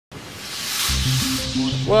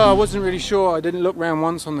Well, I wasn't really sure. I didn't look round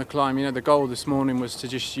once on the climb. You know, the goal this morning was to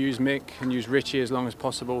just use Mick and use Richie as long as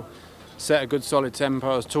possible, set a good solid tempo.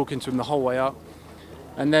 I was talking to him the whole way up,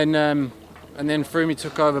 and then Froome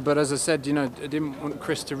took over. But as I said, you know, I didn't want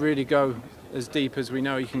Chris to really go as deep as we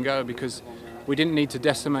know he can go, because we didn't need to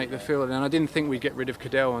decimate the field, and I didn't think we'd get rid of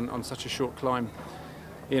Cadell on such a short climb.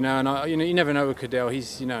 You know, and you never know with Cadell.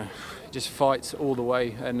 He's, you know, just fights all the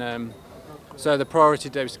way, and so the priority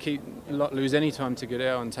today was to not lose any time to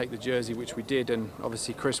Cadell and take the jersey, which we did, and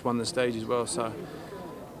obviously Chris won the stage as well. So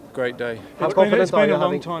great day. It's been a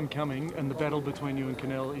long time coming, and the battle between you and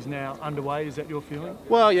Cadell is now underway. Is that your feeling?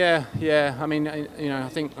 Well, yeah. I mean, you know,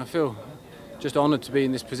 I feel just honoured to be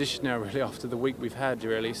in this position now, really, after the week we've had,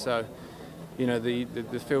 really. So, you know, the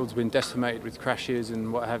field's been decimated with crashes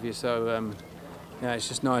and what have you. So, yeah, it's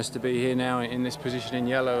just nice to be here now in this position in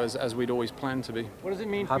yellow, as we'd always planned to be. What does it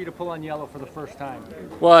mean for you to pull on yellow for the first time?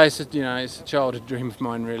 Well, it's a childhood dream of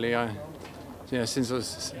mine, really. Since I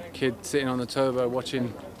was a kid, sitting on the turbo,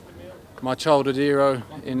 watching my childhood hero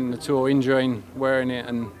in the Tour, Indurain, wearing it,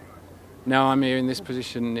 and now I'm here in this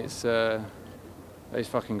position. It's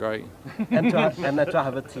fucking great. And to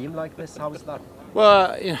have a team like this, how is that?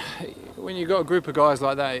 Well, you know, when you've got a group of guys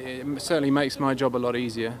like that, it certainly makes my job a lot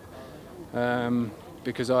easier.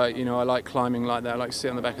 Because I like climbing like that. I like to sit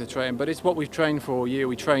on the back of the train. But it's what we've trained for all year.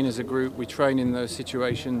 We train as a group. We train in those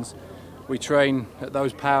situations. We train at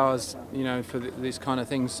those powers, you know, for this kind of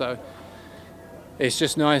thing. So it's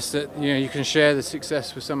just nice that, you know, you can share the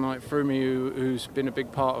success with someone like Froome, who's been a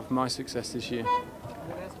big part of my success this year.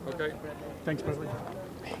 Okay. Thanks, Bradley.